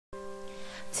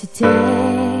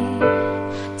Today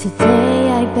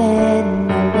I bet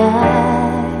my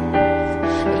life.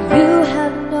 You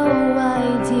have no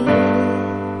idea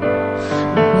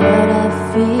what I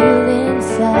feel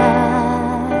inside.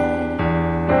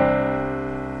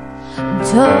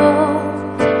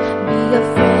 Don't be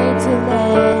afraid to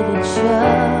let it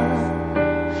show,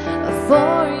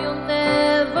 for you'll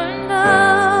never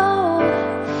know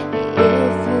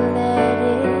if you let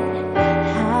it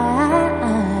hide.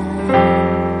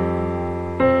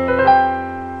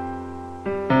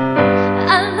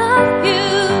 I love you,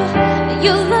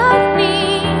 you love me.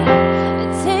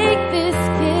 Take this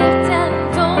gift and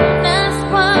don't ask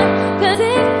why, 'cause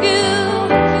if you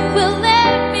will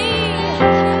let me,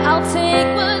 I'll take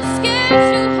what scares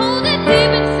you, hold it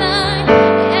deep inside.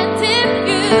 And if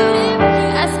you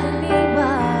ask me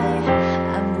why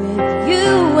I'm with you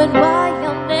and why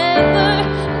I'll never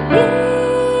leave,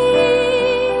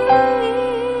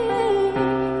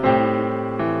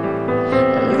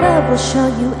 love will show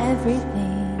you everything.